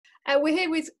We're here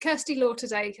with Kirsty Law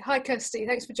today. Hi, Kirsty.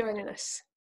 Thanks for joining us.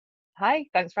 Hi,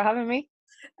 thanks for having me.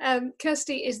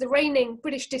 Kirsty is the reigning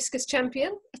British discus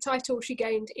champion, a title she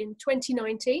gained in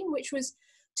 2019, which was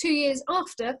 2 years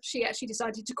after she actually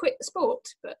decided to quit the sport.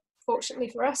 But fortunately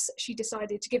for us, she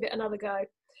decided to give it another go.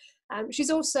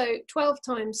 She's also 12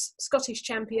 times Scottish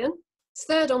champion,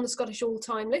 third on the Scottish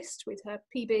all-time list with her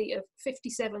PB of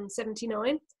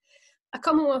 57.79. A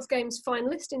Commonwealth Games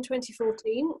finalist in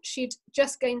 2014, she'd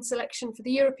just gained selection for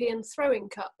the European Throwing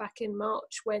Cup back in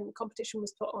March when competition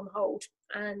was put on hold.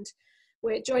 And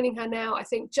we're joining her now, I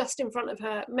think, just in front of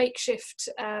her makeshift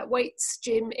weights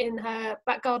gym in her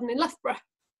back garden in Loughborough.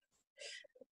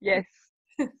 Yes,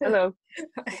 hello.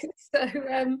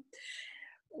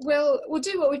 We'll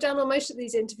do what we've done on most of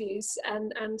these interviews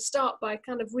and start by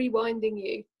kind of rewinding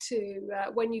you to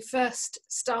when you first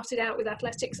started out with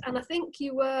athletics. And I think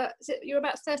you were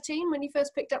about 13 when you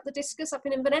first picked up the discus up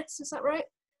in Inverness, is that right?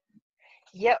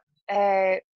 Yep,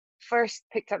 first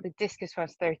picked up the discus when I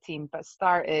was 13, but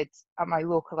started at my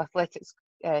local athletics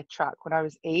track when I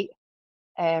was 8.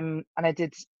 And I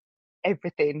did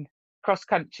everything, cross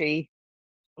country,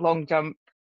 long jump.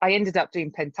 I ended up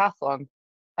doing pentathlon.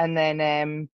 And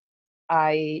then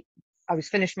I was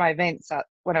finished my events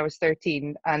when I was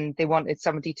 13, and they wanted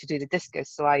somebody to do the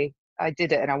discus, so I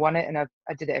did it and I won it, and I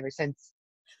did it ever since.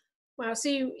 Wow! So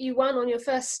you won on your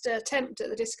first attempt at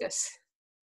the discus.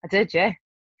 I did, yeah.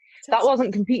 That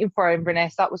wasn't competing for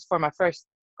Inverness. That was for my first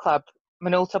club,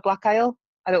 Minolta Black Isle.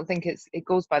 I don't think it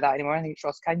goes by that anymore. I think it's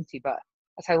Ross County, but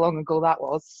that's how long ago that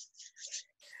was.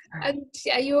 And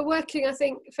yeah, you were working, I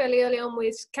think, fairly early on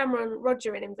with Cameron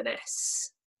Roger in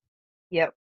Inverness.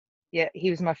 Yep. Yeah,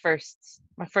 he was my first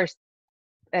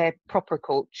proper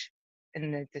coach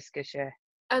in the discus, yeah.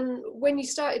 And when you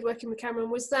started working with Cameron,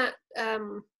 was that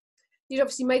you'd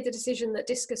obviously made the decision that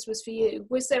discus was for you?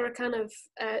 Was there a kind of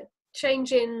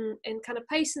change in kind of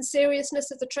pace and seriousness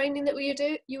of the training that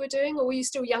you were doing, or were you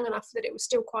still young enough that it was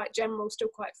still quite general, still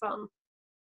quite fun?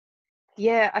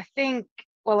 Yeah, I think.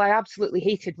 Well, I absolutely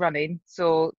hated running,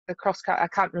 so I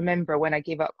can't remember when I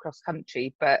gave up cross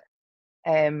country, but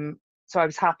so I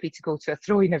was happy to go to a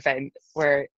throwing event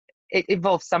where it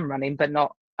involves some running, but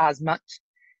not as much.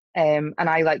 And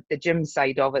I liked the gym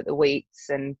side of it, the weights,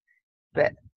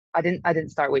 but I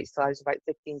didn't start weights till I was about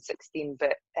 15, 16.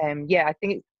 But yeah, I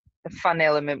think the fun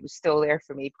element was still there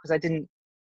for me because I didn't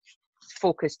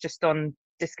focus just on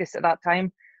discus at that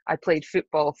time. I played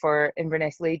football for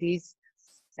Inverness ladies.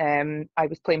 I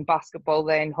was playing basketball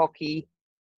then, hockey.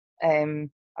 I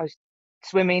was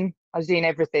swimming. I was doing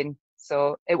everything.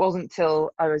 So it wasn't till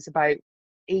I was about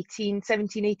 17,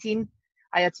 18,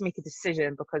 I had to make a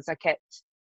decision because I kept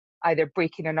either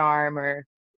breaking an arm or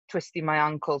twisting my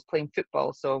ankles playing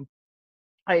football. So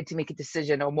I had to make a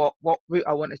decision on what route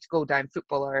I wanted to go down,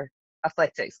 football or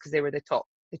athletics, because they were the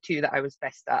two that I was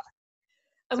best at.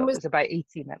 So it was about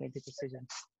 18 that made the decision.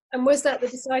 And was that the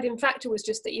deciding factor, was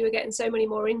just that you were getting so many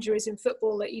more injuries in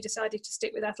football that you decided to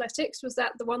stick with athletics? Was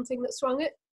that the one thing that swung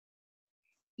it?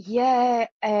 Yeah,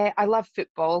 I love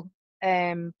football,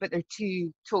 but they're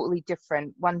two totally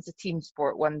different. One's a team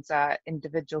sport, one's an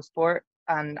individual sport.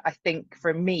 And I think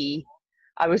for me,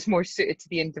 I was more suited to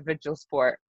the individual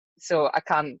sport. So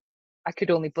I could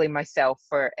only blame myself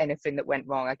for anything that went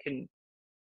wrong. I couldn't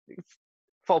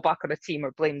fall back on a team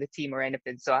or blame the team or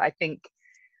anything. So I think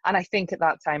at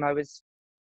that time I was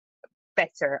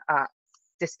better at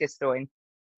discus throwing.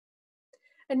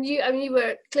 And you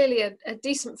were clearly a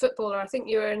decent footballer. I think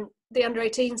you were in the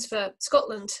under-18s for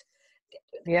Scotland.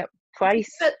 Yep,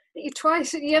 twice. But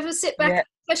twice. You ever sit back,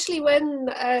 especially when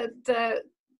the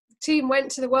team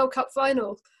went to the World Cup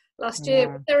final last year?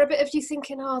 Was there a bit of you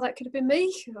thinking, "Oh, that could have been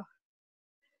me"?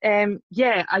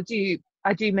 Yeah, I do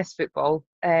miss football.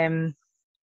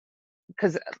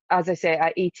 Because as I say,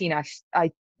 at 18,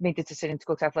 I made the decision to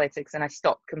go to athletics and I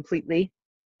stopped completely.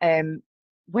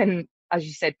 When, as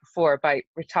you said before about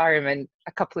retirement,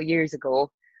 a couple of years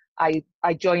ago, I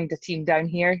joined a team down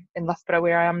here in Loughborough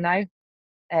where I am now,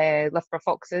 Loughborough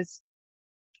Foxes,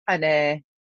 and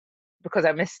because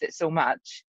I missed it so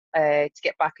much, to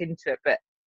get back into it. But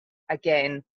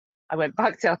again, I went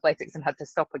back to athletics and had to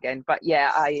stop again. But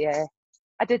yeah,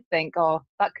 I did think, oh,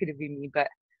 that could have been me, but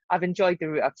I've enjoyed the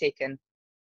route I've taken.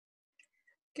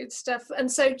 Good stuff.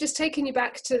 And so just taking you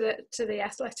back to the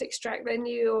athletics track then,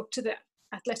 or to the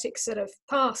athletics sort of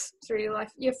path through your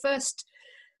life, your first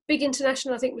big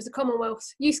international, I think, was the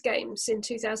Commonwealth Youth Games in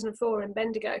 2004 in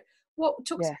Bendigo. Talk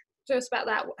to us about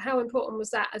that. How important was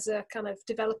that as a kind of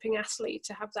developing athlete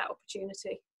to have that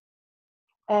opportunity?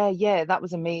 Yeah, that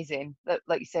was amazing.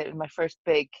 Like you said, it was my first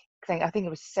big thing. I think it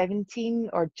was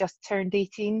 17 or just turned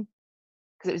 18.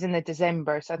 because it was in the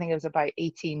December, so I think it was about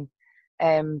 18.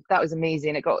 That was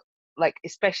amazing. It got, like,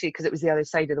 especially because it was the other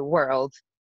side of the world.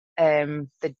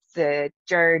 The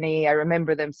journey, I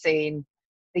remember them saying,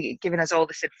 giving us all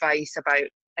this advice about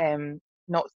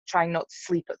not trying not to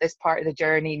sleep at this part of the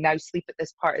journey. Now sleep at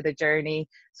this part of the journey,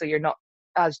 so you're not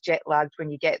as jet lagged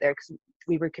when you get there. Because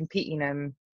we were competing.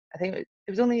 I think it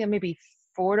was only maybe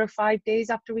 4 or 5 days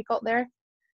after we got there.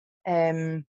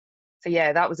 So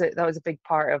yeah, that was a big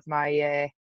part of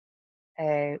my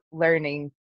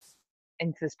learning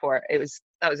into the sport.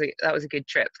 That was a good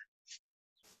trip.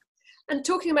 And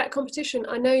talking about competition,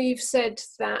 I know you've said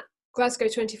that Glasgow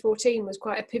 2014 was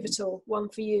quite a pivotal one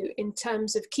for you in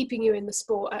terms of keeping you in the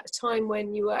sport at a time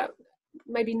when you were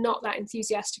maybe not that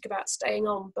enthusiastic about staying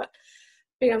on, but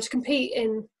being able to compete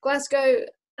in Glasgow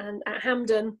and at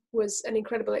Hampden was an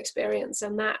incredible experience,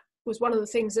 and that was one of the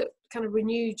things that kind of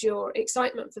renewed your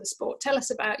excitement for the sport. Tell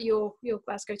us about your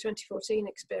Glasgow 2014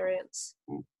 experience.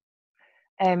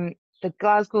 The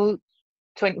Glasgow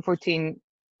 2014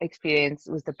 experience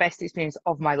was the best experience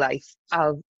of my life.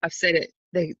 I've said it.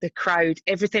 The crowd,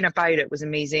 everything about it was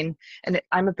amazing, and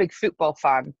I'm a big football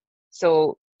fan,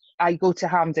 so I go to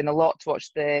Hampden a lot to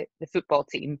watch the football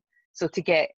team. So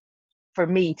for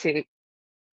me to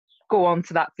go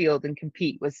onto that field and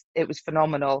compete was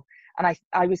phenomenal. And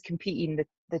I was competing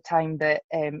the time that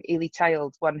Ailey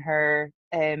Doyle won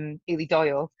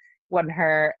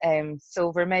her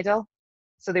silver medal.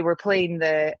 So they were playing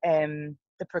the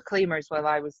Proclaimers while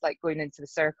I was like going into the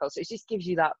circle. So it just gives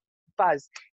you that buzz.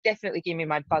 Definitely gave me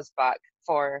my buzz back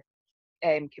for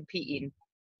competing.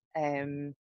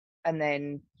 And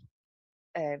then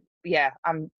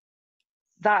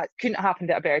that couldn't have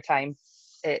happened at a better time.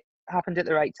 It happened at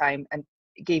the right time, and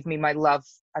it gave me my love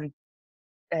and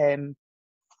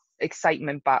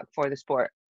excitement back for the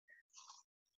sport.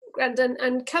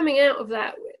 And coming out of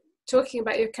that, talking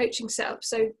about your coaching setup,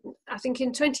 so I think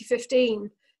in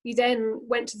 2015 you then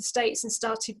went to the States and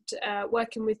started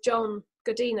working with John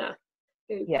Godina,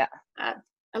 who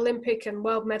Olympic and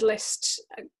world medalist.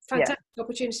 Fantastic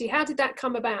opportunity. How did that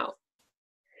come about?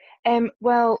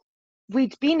 Well,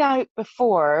 we'd been out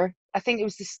before. I think it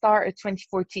was the start of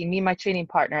 2014. Me and my training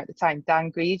partner at the time, Dan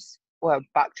Greaves, well,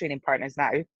 back training partners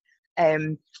now.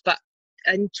 But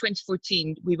in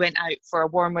 2014, we went out for a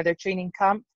warm weather training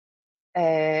camp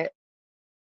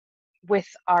with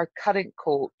our current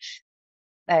coach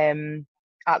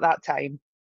at that time.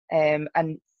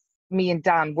 And me and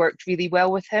Dan worked really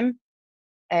well with him.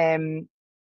 And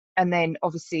then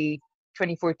obviously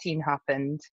 2014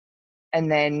 happened.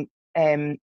 And then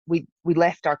we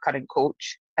left our current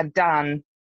coach, and Dan,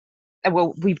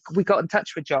 we got in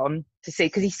touch with John to say,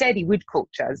 because he said he would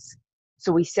coach us.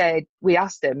 So we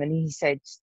asked him, and he said,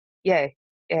 yeah,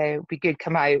 it'd be good,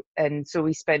 come out. And so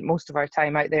we spent most of our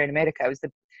time out there in America. It was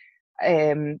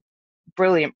the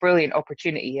brilliant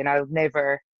opportunity, and I'll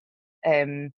never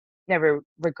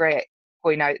regret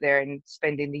going out there and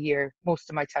spending most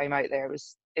of my time out there.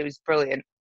 It was brilliant,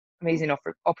 amazing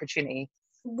opportunity.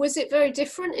 Was it very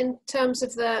different in terms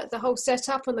of the whole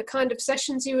setup and the kind of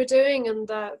sessions you were doing and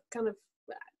the kind of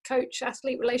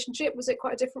coach-athlete relationship? Was it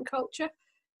quite a different culture?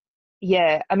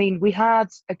 Yeah, I mean, we had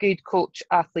a good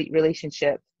coach-athlete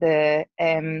relationship. The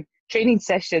training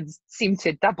sessions seemed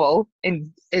to double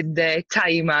in the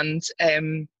time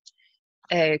and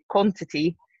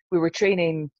quantity. We were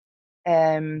training,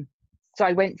 so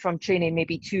I went from training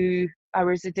maybe 2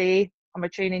 hours a day on my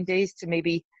training days to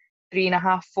maybe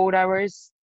 3.5, 4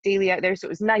 hours daily out there. So it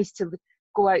was nice to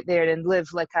go out there and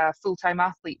live like a full-time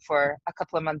athlete for a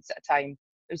couple of months at a time.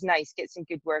 It was nice, get some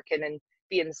good work in and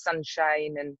be in the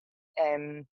sunshine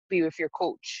and be with your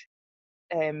coach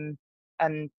and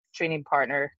training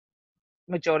partner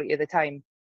majority of the time.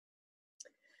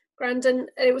 Brandon,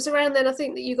 it was around then I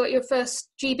think that you got your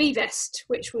first GB vest,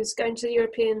 which was going to the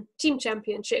European Team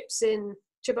Championships in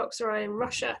Cheboksary in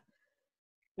Russia.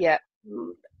 Yeah.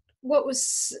 What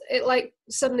was it like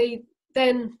suddenly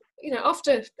then,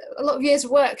 after a lot of years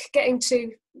of work, getting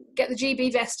to get the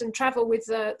GB vest and travel with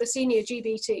the senior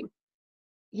GB team?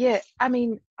 Yeah, I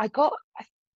mean, I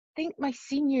think my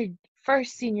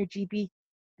first senior GB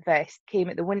vest came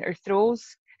at the Winter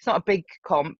Throws. It's not a big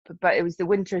comp, but it was the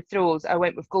Winter Throws. I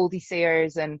went with Goldie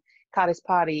Sayers and Karis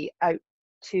Parry out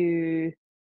to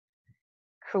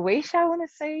Croatia, I want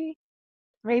to say,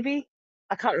 maybe.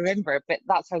 I can't remember, but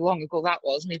that's how long ago that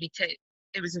was. Maybe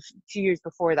it was a few years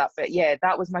before that. But yeah,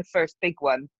 that was my first big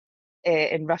one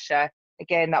in Russia.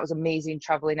 Again, that was amazing,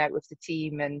 traveling out with the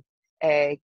team and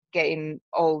getting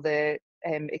all the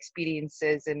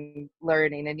experiences and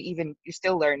learning. And even you're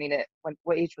still learning it.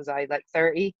 What age was I? Like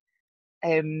 30.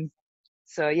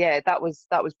 So yeah, that was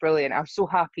brilliant. I was so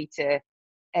happy to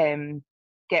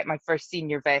get my first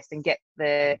senior vest and get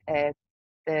the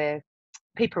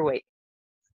paperweight.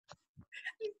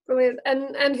 Brilliant.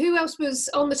 And who else was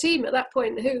on the team at that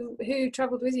point? Who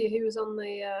travelled with you? Who was on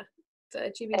the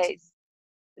GB team? It's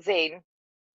Zane,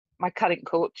 my current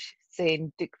coach,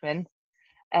 Zane Dukeman.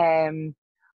 I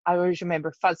always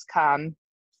remember Fuzz Khan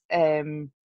and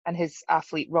his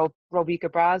athlete Robbie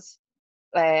Gabraz,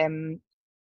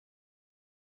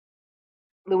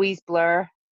 Louise Blur.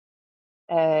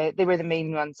 They were the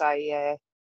main ones I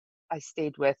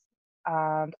stayed with,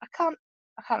 and I can't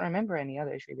remember any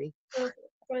others really.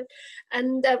 Right.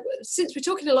 And since we're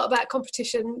talking a lot about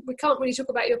competition, we can't really talk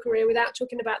about your career without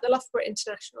talking about the Loughborough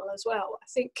International as well. I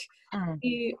think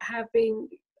you have been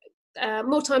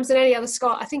more times than any other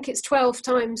Scot. I think it's 12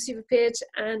 times you've appeared,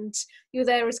 and you were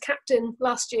there as captain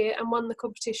last year and won the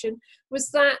competition. Was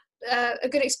that a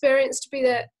good experience to be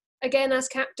there again as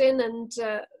captain and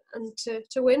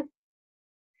to win?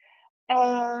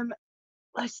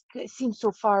 It seems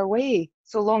so far away,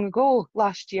 so long ago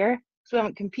last year. So we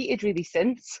haven't competed really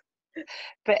since.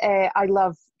 But I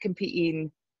love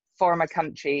competing for my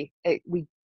country. We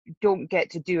don't get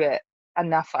to do it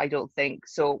enough, I don't think.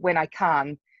 So when I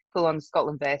can pull on the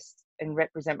Scotland vest and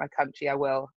represent my country, I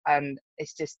will. And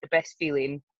it's just the best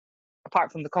feeling,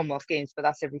 apart from the Commonwealth Games, but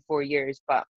that's every 4 years.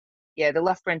 But yeah, the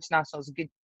Loughborough International is a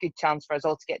good chance for us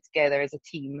all to get together as a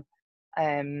team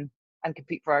and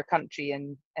compete for our country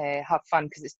and have fun,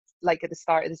 because it's like at the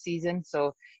start of the season, so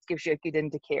it gives you a good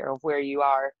indicator of where you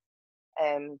are.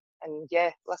 And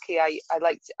yeah, lucky I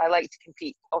like to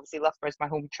compete. Obviously, Loughborough is my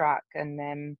home track,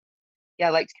 and yeah, I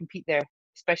like to compete there,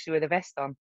 especially with a vest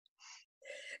on.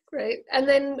 Great. And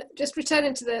then just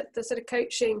returning to the sort of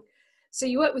coaching. So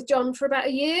you worked with John for about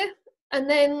a year, and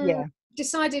then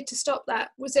decided to stop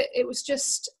that. It was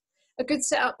just a good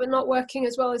setup, but not working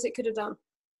as well as it could have done?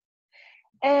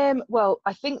 Well,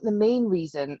 I think the main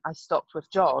reason I stopped with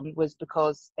John was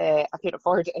because I couldn't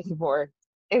afford it anymore.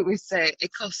 It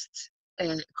cost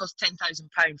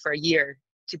 £10,000 for a year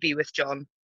to be with John.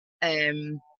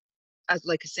 As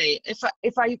like I say,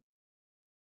 if I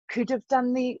could have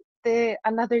done the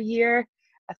another year,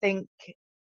 I think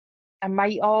I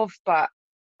might have, but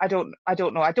I don't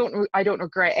know. I don't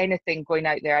regret anything going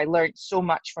out there. I learned so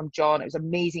much from John. It was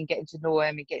amazing getting to know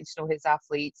him and getting to know his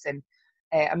athletes, and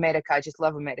America. I just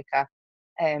love America.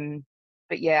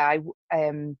 But yeah,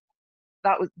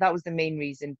 that was the main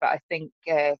reason. But I think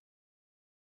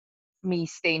me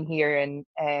staying here and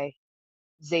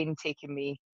Zane taking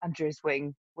me under his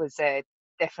wing was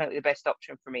definitely the best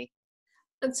option for me.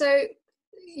 And so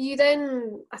you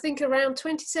then, I think around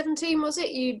 2017, was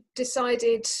it, you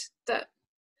decided that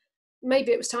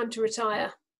maybe it was time to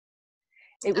retire?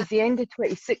 It was the end of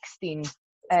 2016.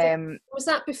 Was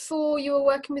that before you were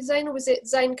working with Zane, or was it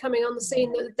Zane coming on the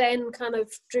scene that then kind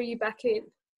of drew you back in?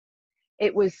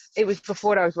 It was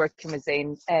before I was working with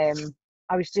Zane.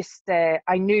 I was just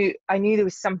I knew there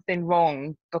was something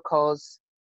wrong, because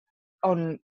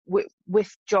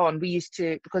with John, we used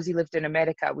to, because he lived in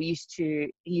America, he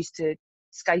used to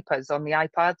Skype us on the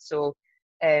iPad, so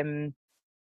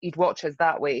he'd watch us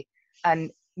that way.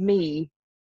 And me,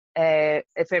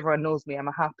 if everyone knows me, I'm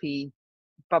a happy,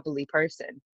 bubbly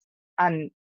person, and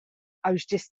I was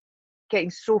just getting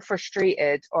so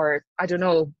frustrated, or I don't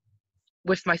know,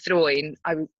 with my throwing.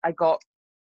 I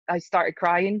started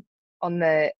crying and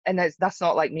that's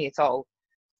not like me at all,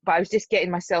 but I was just getting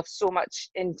myself so much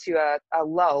into a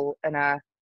lull and a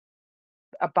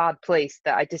bad place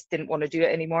that I just didn't want to do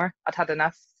it anymore. I'd had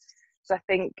enough. So I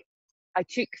think I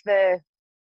took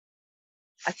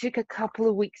a couple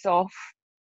of weeks off,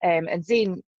 and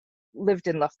Zane lived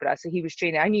in Loughborough, so he was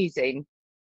training. I knew Zane,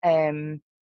 and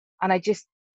I just,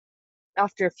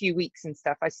 after a few weeks and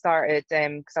stuff, I started,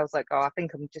 because I was like, oh, I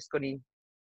think I'm just going to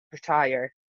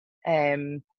retire.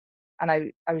 And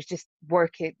I was just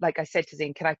working, like I said to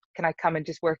Zane, can I come and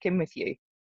just work in with you?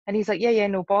 And he's like, yeah,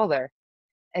 no bother.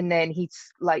 And then he'd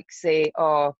like say,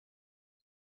 oh,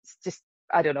 it's just,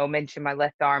 I don't know, mention my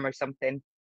left arm or something.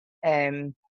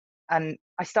 And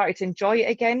I started to enjoy it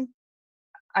again.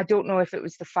 I don't know if it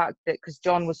was the fact that because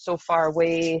John was so far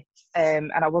away,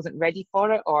 and I wasn't ready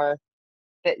for it, or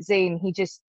that Zane, he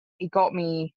got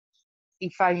me, he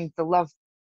found the love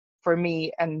for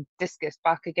me and discus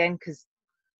back again, because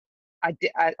at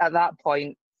that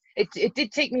point, it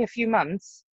did take me a few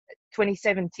months.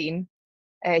 2017,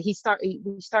 we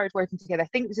started working together. I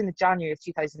think it was in the January of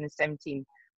 2017,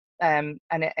 and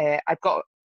it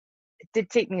did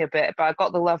take me a bit, but I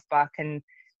got the love back and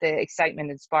the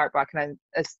excitement and spark back, and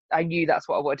I knew that's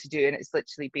what I wanted to do, and it's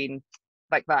literally been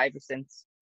like that ever since.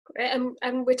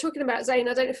 And we're talking about Zane.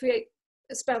 I don't know if we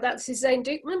spelled out. This is Zane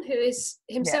Dukeman, who is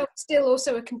himself still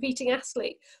also a competing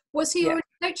athlete. Was he already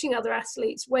coaching other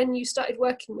athletes when you started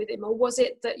working with him, or was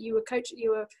it that you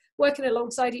were working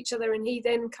alongside each other and he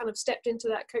then kind of stepped into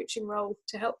that coaching role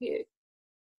to help you?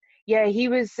 Yeah, he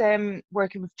was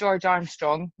working with George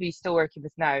Armstrong, who he's still working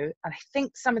with now, and I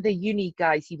think some of the uni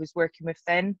guys he was working with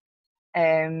then.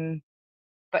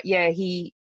 But yeah,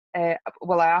 I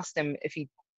asked him if he'd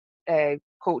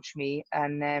coach me,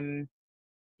 and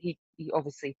he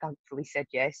obviously thankfully said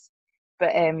yes.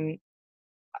 But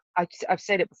I've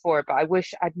said it before, but I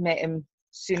wish I'd met him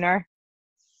sooner.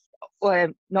 Well,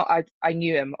 I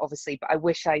knew him obviously, but I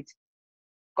wish I'd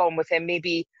gone with him.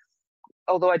 Maybe,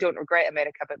 although I don't regret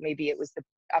America, but maybe it was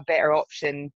a better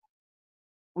option.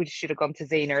 We should have gone to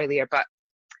Zane earlier, but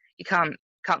you can't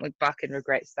look back and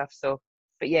regret stuff. So,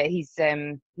 but yeah, he's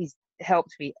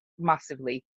helped me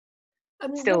massively.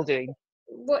 Still doing.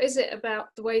 What is it about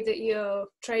the way that you're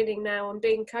training now and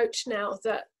being coached now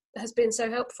that has been so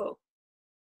helpful?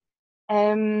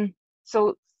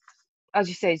 So as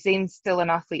you say, Zane's still an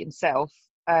athlete himself.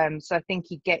 So I think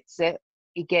he gets it.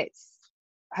 He gets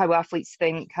how athletes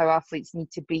think, how athletes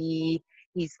need to be.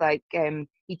 He's like,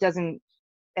 he doesn't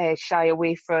shy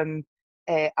away from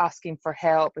asking for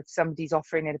help if somebody's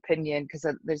offering an opinion, because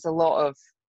there's a lot of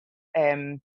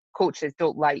coaches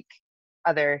don't like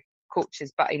other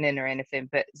coaches butting in or anything,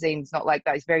 but Zane's not like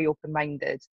that. He's very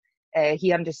open-minded.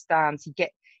 He understands. He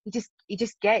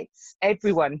just gets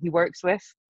everyone he works with.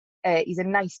 He's a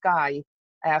nice guy.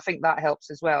 I think that helps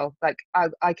as well. Like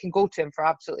I can go to him for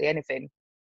absolutely anything.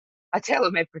 I tell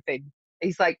him everything.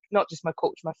 He's like not just my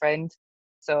coach, my friend.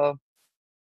 So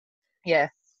yeah.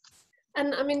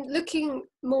 And I mean, looking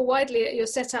more widely at your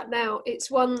setup now,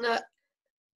 it's one that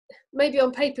maybe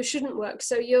on paper shouldn't work.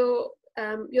 So you're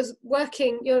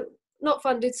working, you're not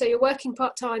funded, so you're working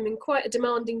part-time in quite a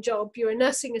demanding job. You're a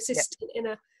nursing assistant in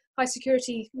a high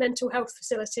security mental health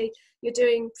facility. You're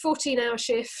doing 14-hour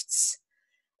shifts.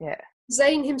 Yeah.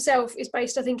 Zane himself is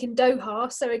based, I think, in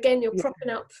Doha. So again, you're propping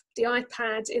up the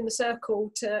iPad in the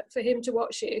circle for him to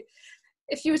watch you.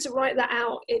 If you were to write that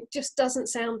out, it just doesn't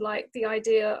sound like the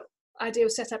ideal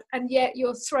setup. And yet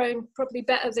you're throwing probably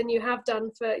better than you have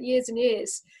done for years and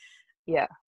years. Yeah.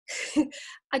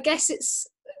 I guess it's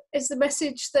the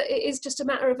message that it is just a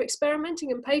matter of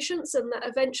experimenting and patience, and that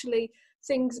eventually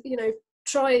things,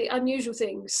 try unusual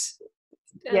things.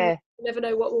 You never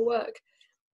know what will work.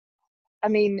 I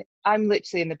mean, I'm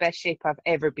literally in the best shape I've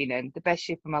ever been in, the best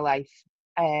shape of my life.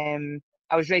 I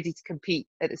was ready to compete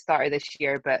at the start of this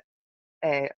year, but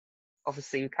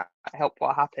obviously we can't help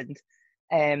what happened.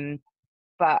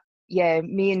 But yeah,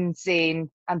 me and Zane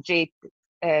and Jade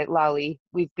Lally,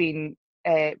 we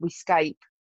Skype.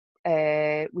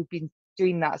 We've been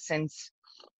doing that since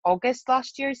August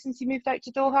last year, since he moved out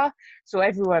to Doha. So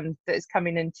everyone that is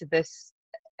coming into this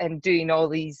and doing all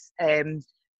these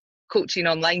coaching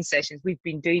online sessions, we've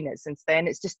been doing it since then.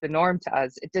 It's just the norm to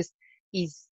us.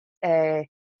 He's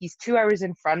 2 hours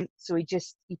in front, so he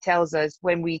tells us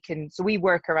when we can. So we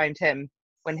work around him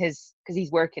because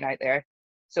he's working out there.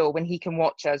 So when he can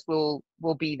watch us, we'll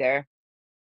be there.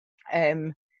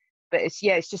 But it's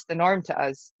just the norm to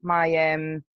us.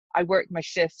 I work my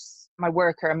shifts. My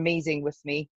work are amazing with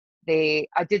me.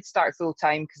 I did start full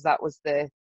time because that was the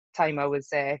time I was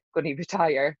going to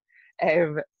retire.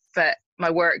 But my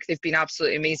work, they've been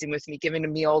absolutely amazing with me,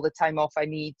 giving me all the time off I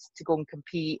need to go and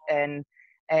compete. And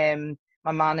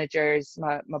my managers,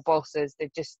 my bosses,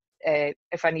 they've just,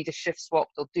 if I need a shift swap,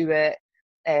 they'll do it.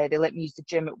 They let me use the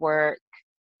gym at work.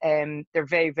 They're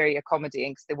very, very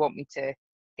accommodating because they want me to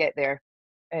get there.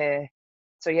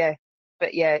 So yeah,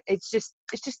 but yeah, it's just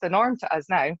the norm to us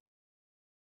now.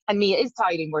 And me, it is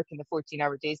tiring working the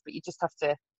 14-hour days, but you just have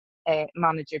to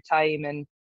manage your time and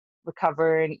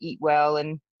recover and eat well,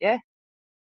 and yeah,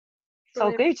 it's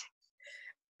all good.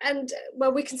 And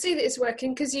well, we can see that it's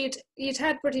working because you'd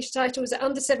had British titles at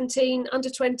under 17, under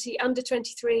 20, under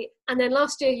 23, and then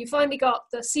last year you finally got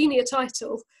the senior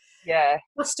title. Yeah,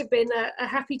 must have been a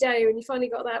happy day when you finally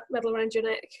got that medal around your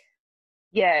neck.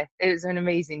 Yeah, it was an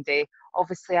amazing day.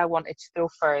 Obviously, I wanted to throw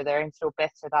further and throw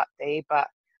better that day, but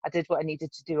I did what I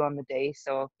needed to do on the day.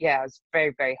 So yeah, I was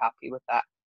very, very happy with that.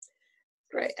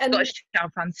 Great. And Scottish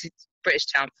champ and British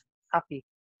champ. Happy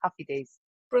days.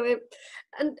 Brilliant.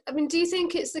 And I mean, do you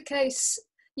think it's the case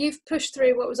you've pushed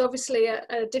through what was obviously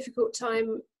a difficult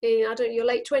time in, I don't know, your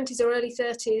late 20s or early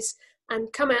 30s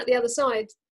and come out the other side?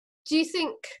 Do you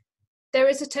think there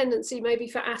is a tendency maybe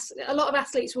for a lot of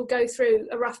athletes will go through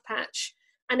a rough patch,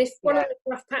 and if one of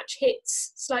the rough patch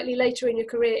hits slightly later in your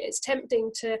career, it's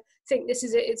tempting to think this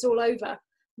is it, it's all over,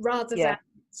 rather than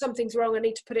something's wrong, I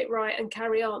need to put it right and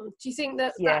carry on. Do you think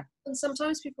that Yeah. and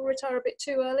sometimes people retire a bit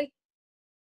too early?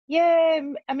 Yeah,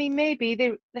 I mean, maybe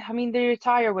they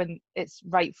retire when it's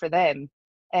right for them.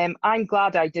 I'm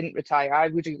glad I didn't retire.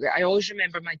 I always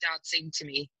remember my dad saying to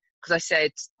me, because I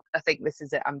said, I think this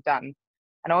is it, I'm done.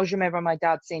 And I always remember my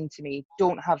dad saying to me,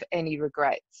 don't have any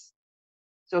regrets.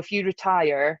 So if you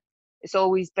retire, it's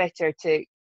always better to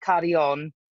carry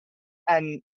on,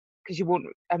 and because you won't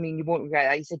regret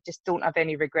that. He said, just don't have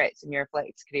any regrets in your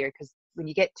athletics career, because when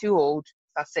you get too old,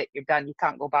 that's it, you're done. You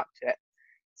can't go back to it.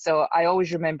 So I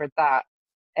always remembered that.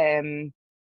 And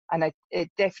it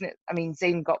definitely, I mean,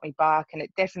 Zane got me back, and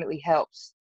it definitely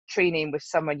helps training with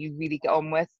someone you really get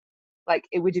on with. Like,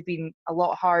 it would have been a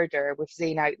lot harder with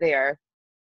Zane out there,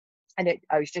 and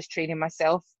I was just training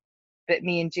myself. But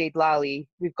me and Jade Lally,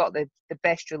 we've got the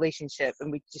best relationship,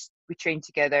 and we train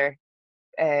together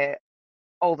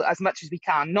as much as we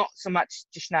can. Not so much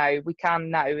just now. We can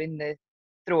now in the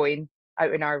throwing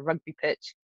out in our rugby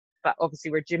pitch, but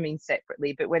obviously we're gymming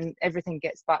separately. But when everything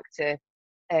gets back to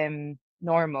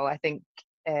normal, I think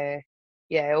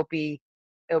it'll be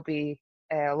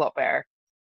a lot better.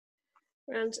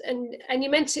 And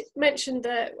you mentioned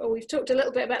that, well, we've talked a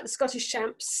little bit about the Scottish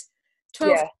champs.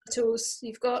 12 Yeah. titles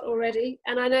you've got already,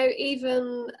 and I know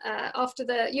even after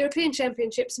the European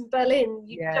Championships in Berlin,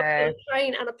 you jumped on a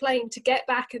train and a plane to get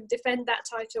back and defend that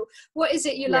title. What is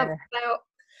it you love about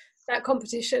that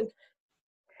competition?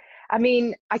 I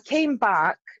mean, I came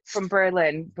back from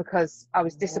Berlin because I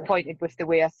was disappointed with the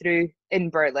way I threw in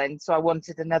Berlin, so I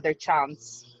wanted another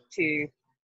chance to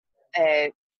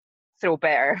throw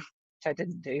better, which I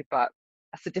didn't do, but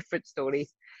that's a different story.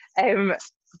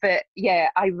 But yeah,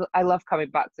 I love coming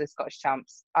back to the Scottish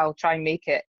champs. I'll try and make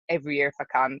it every year if I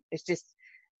can. It's just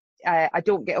I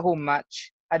don't get home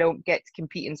much. I don't get to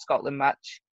compete in Scotland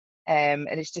much, and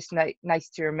it's just nice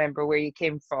to remember where you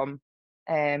came from.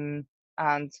 And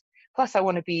plus, I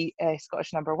want to be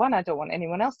Scottish #1. I don't want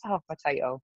anyone else to have my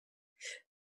title.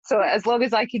 So as long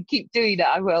as I can keep doing it,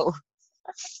 I will.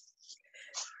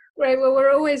 Great. Well,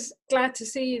 we're always glad to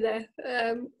see you there.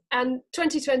 And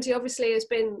 2020 obviously has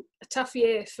been a tough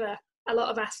year for a lot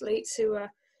of athletes who are,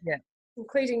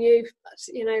 including you,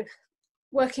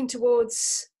 working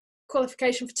towards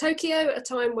qualification for Tokyo at a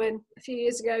time when a few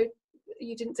years ago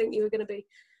you didn't think you were going to be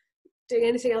doing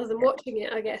anything other than watching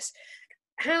it, I guess.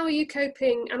 How are you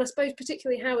coping? And I suppose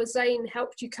particularly how has Zane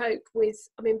helped you cope with,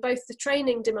 I mean, both the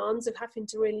training demands of having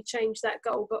to really change that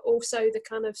goal, but also the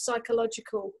kind of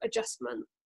psychological adjustment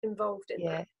involved in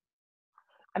that?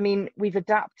 I mean, we've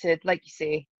adapted, like you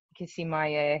say, you can see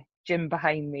my gym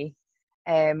behind me.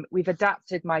 We've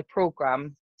adapted my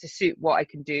program to suit what I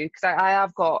can do, because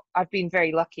I've been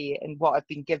very lucky in what I've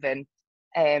been given.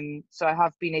 So I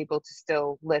have been able to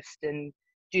still lift and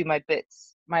do my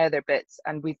other bits,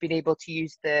 and we've been able to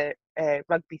use the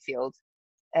rugby field.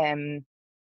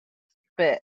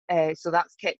 But so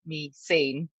that's kept me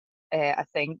sane, I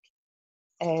think.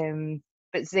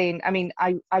 But Zane, I mean,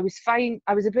 I was fine.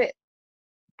 I was a bit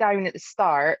down at the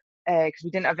start because we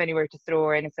didn't have anywhere to throw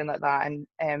or anything like that,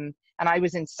 and I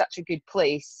was in such a good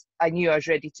place. I knew I was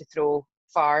ready to throw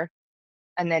far,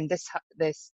 and then this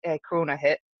corona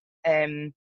hit,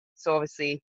 so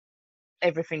obviously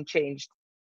everything changed.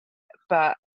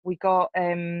 But we got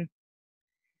so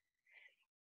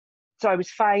I was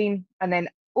fine, and then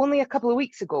only a couple of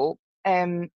weeks ago,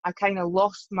 I kind of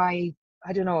lost my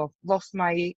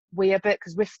way a bit,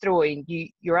 because with throwing,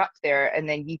 you're up there and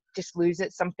then you just lose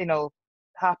it. Something will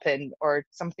happen or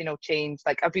something will change.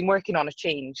 Like, I've been working on a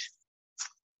change,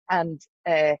 and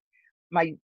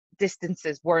my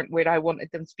distances weren't where I wanted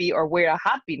them to be or where I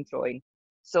had been throwing.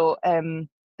 So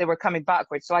they were coming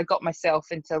backwards. So I got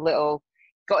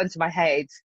into my head.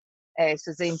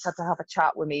 So Zane's had to have a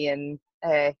chat with me and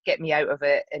get me out of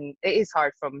it. And it is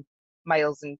hard from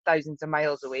miles and thousands of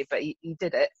miles away, but he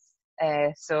did it.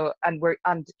 Now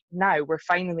we're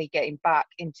finally getting back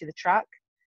into the track.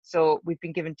 So we've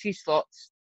been given 2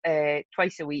 slots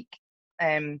twice a week,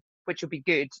 which will be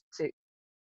good to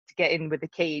get in with the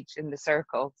cage in the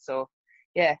circle. So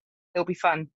yeah, it'll be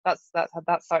fun. That's how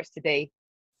that starts today.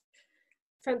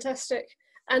 Fantastic.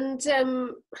 And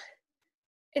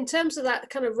in terms of that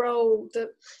kind of role,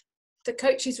 the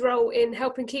coach's role in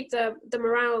helping keep the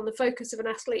morale and the focus of an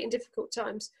athlete in difficult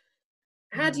times,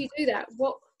 how do you do that?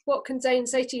 What can Zane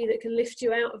say to you that can lift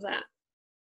you out of that?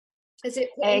 Is it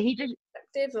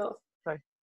perspective or?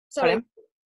 Sorry,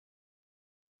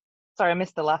 I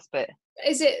missed the last bit.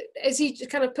 Is he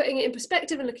kind of putting it in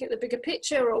perspective and looking at the bigger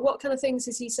picture, or what kind of things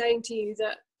is he saying to you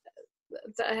that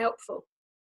are helpful?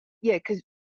 Yeah, because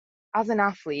as an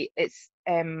athlete, it's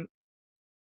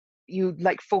you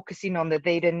like focusing on the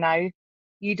there and now.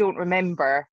 You don't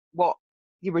remember what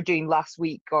you were doing last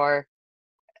week, or,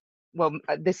 well,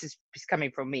 this is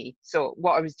coming from me. So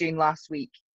what I was doing last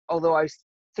week, although I was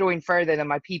throwing further than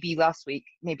my PB last week,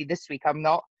 maybe this week I'm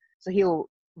not. So he'll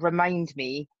remind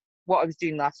me what I was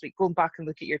doing last week. Go back and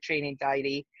look at your training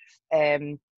diary.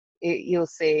 He'll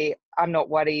say, I'm not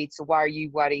worried, so why are you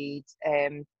worried?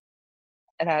 And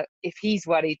if he's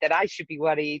worried, then I should be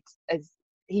worried. As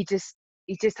he just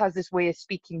has this way of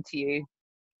speaking to you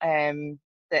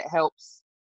that helps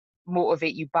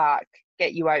motivate you back,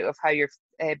 get you out of how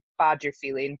bad you're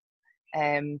feeling.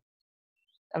 And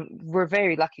we're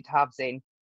very lucky to have Zane,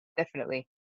 definitely.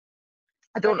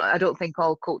 I don't think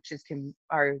all coaches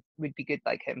would be good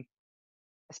like him,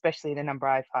 especially the number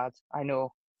I've had. I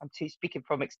know I'm speaking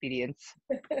from experience.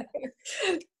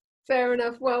 Fair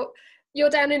enough. Well, you're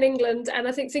down in England, and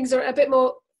I think things are a bit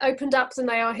more opened up than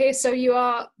they are here. So you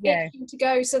are itching to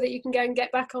go so that you can go and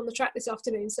get back on the track this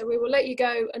afternoon. So we will let you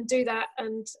go and do that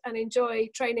and enjoy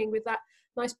training with that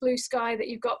nice blue sky that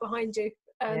you've got behind you.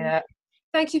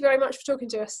 Thank you very much for talking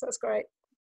to us. That's great.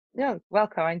 No,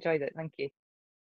 welcome. I enjoyed it. Thank you.